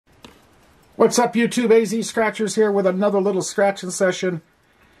What's up, YouTube? AZ Scratchers here with another little scratching session.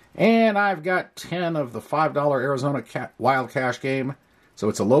 And I've got 10 of the $5 Arizona Wild Cash game. So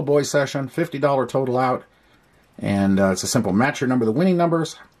it's a low boy session, $50 total out. And it's a simple match your number the winning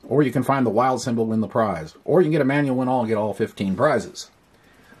numbers, or you can find the wild symbol, win the prize. Or you can get a manual win all and get all 15 prizes.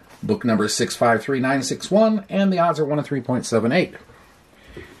 Book number is 653961, and the odds are 1 in 3.78.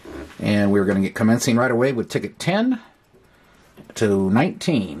 And we're going to get commencing right away with ticket 10 to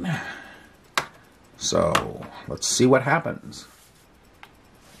 19. So, let's see what happens.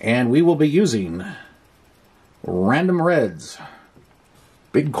 And we will be using Random Reds.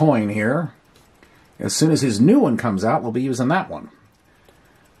 Big coin here. As soon as his new one comes out, we'll be using that one.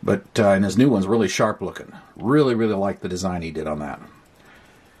 But, and his new one's really sharp looking. Really, really like the design he did on that.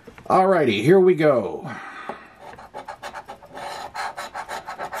 Alrighty, here we go.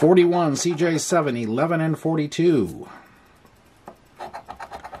 41, CJ7, 11, and 42.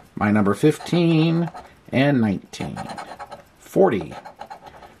 My number 15 and 19, 40,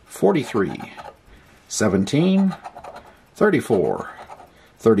 43, 17, 34,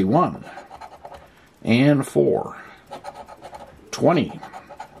 31, and 4, 20,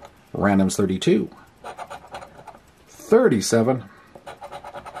 randoms 32, 37,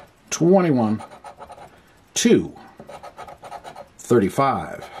 21, 2,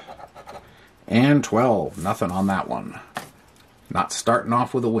 35, and 12. Nothing on that one. Not starting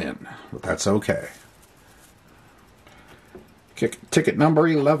off with a win, but that's okay. Ticket number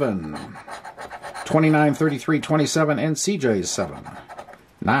 11, 29, 33, 27, and CJ's 7,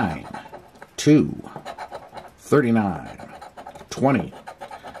 9, 2, 39, 20,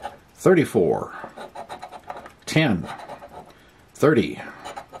 34, 10, 30,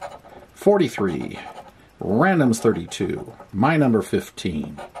 43, randoms 32, my number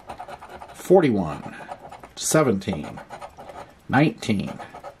 15, 41, 17, 19,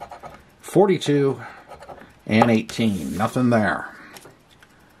 42, and 18. Nothing there.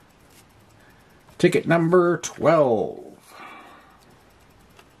 Ticket number 12.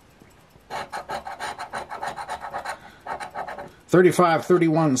 35,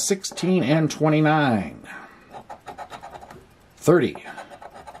 31, 16, and 29. 30,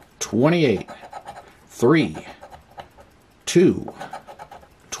 28, 3, 2,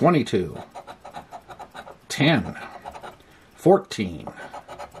 22, 10, 14,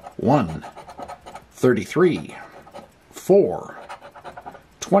 1, 33, 4,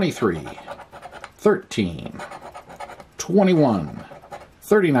 23, 13, 21,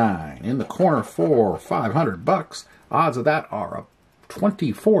 39. In the corner for $500. Odds of that are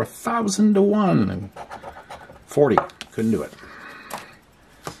 24,000 to 1. And 40. Couldn't do it.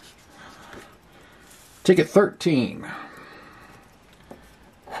 Ticket 13.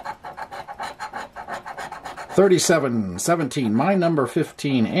 37, 17, my number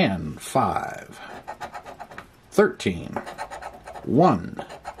 15, and 5. 13, 1,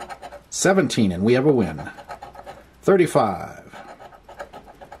 17, and we have a win. 35,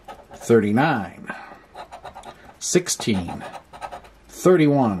 39, 16,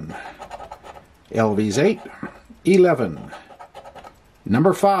 31, LV's 8, 11,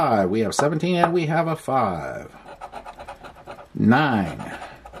 number 5, we have 17, and we have a 5. 9,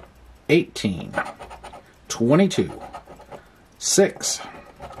 18, 22, 6,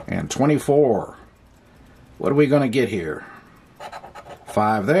 and 24. What are we going to get here?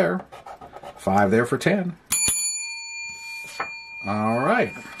 5 there. 5 there for 10. All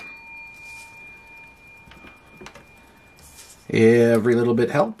right. Every little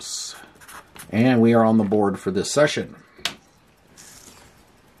bit helps. And we are on the board for this session.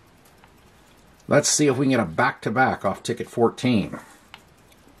 Let's see if we can get a back-to-back off ticket 14.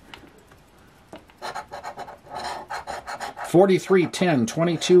 43, 10,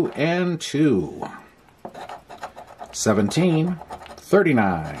 22, and 2. 17,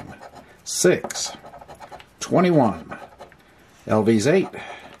 39, 6, 21, LV's 8,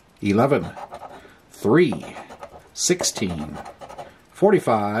 11, 3, 16,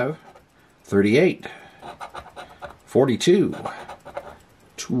 45, 38, 42,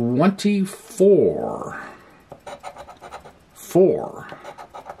 24, 4,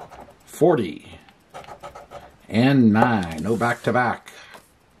 40, and 9. No back-to-back.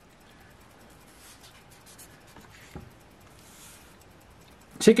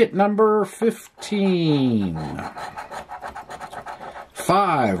 Ticket number 15.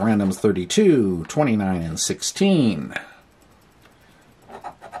 5, randoms 32, 29, and 16.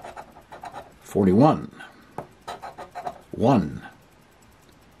 41. 1.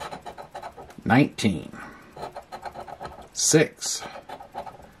 19. 6.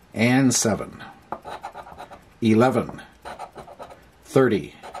 And 7. 11.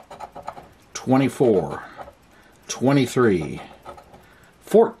 30. 24, 23,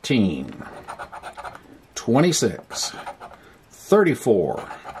 14, 26, 34,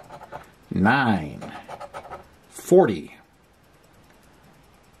 9, 40.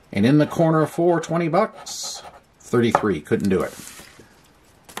 And in the corner for 20 bucks, 33. Couldn't do it.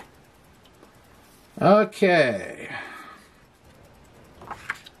 Okay.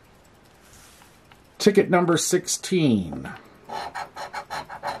 Ticket number 16.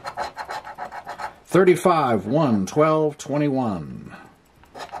 35, 1, 12, 21.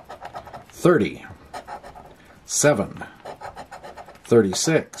 30, 7,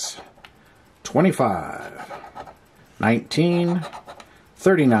 36, 25, 19,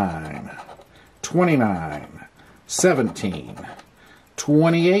 39, 29, 17,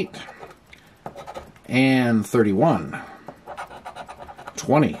 28, and 31.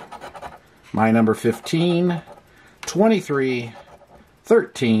 20. My number 15, 23,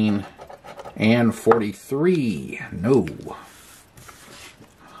 13, and 43. No.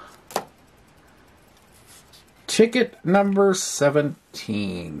 Ticket number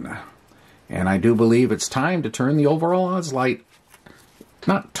 17. And I do believe it's time to turn the overall odds light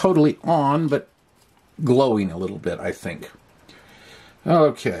not totally on, but glowing a little bit, I think.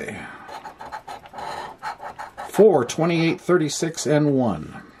 Okay. 4, 28, 36, and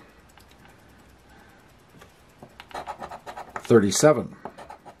 1. 37,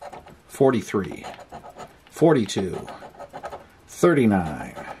 43, 42,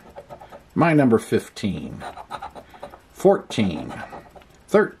 39. My number 15, 14,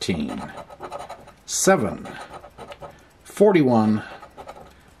 13, 7, 41,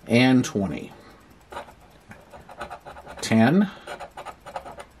 and 20. 10,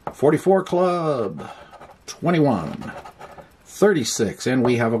 44 club, 21, 36, and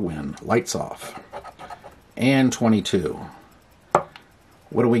we have a win. Lights off. And 22.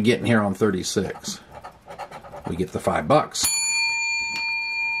 What are we getting here on 36? We get the $5.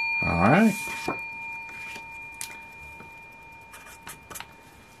 All right.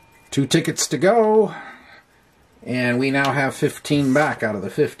 2 tickets to go. And we now have 15 back out of the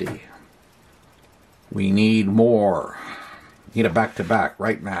 50. We need more. Need a back-to-back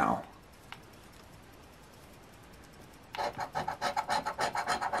right now.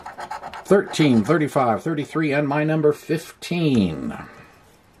 $13, $35, $33, and my number 15.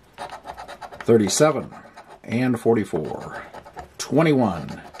 $37 and $44.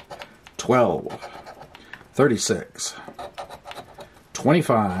 $21, $12, $36,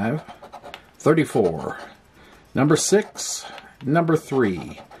 $25, $34. Number 6, number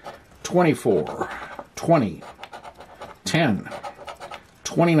 3, $24, $20, $10,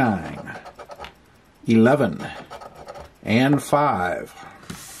 $29, $11, and $5.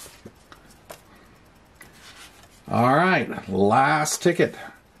 All right, last ticket.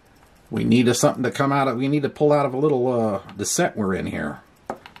 We need something to come out of. We need to pull out of a little descent we're in here.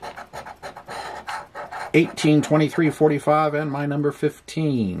 18, 23, 45, and my number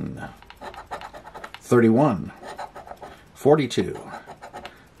 15. 31, 42,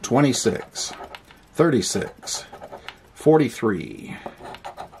 26, 36, 43.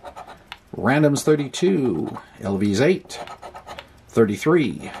 Randoms 32, LVs 8,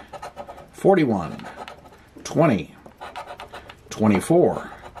 33, 41, 20,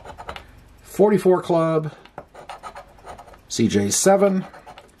 24, 44 club, CJ 7,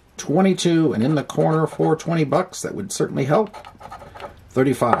 22, and in the corner for 20 bucks. That would certainly help.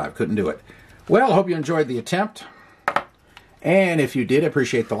 35, couldn't do it. Well, hope you enjoyed the attempt. And if you did,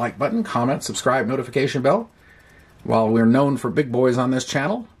 appreciate the like button, comment, subscribe, notification bell. While we're known for big boys on this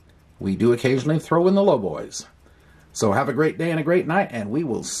channel, we do occasionally throw in the low boys. So have a great day and a great night, and we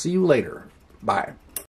will see you later. Bye.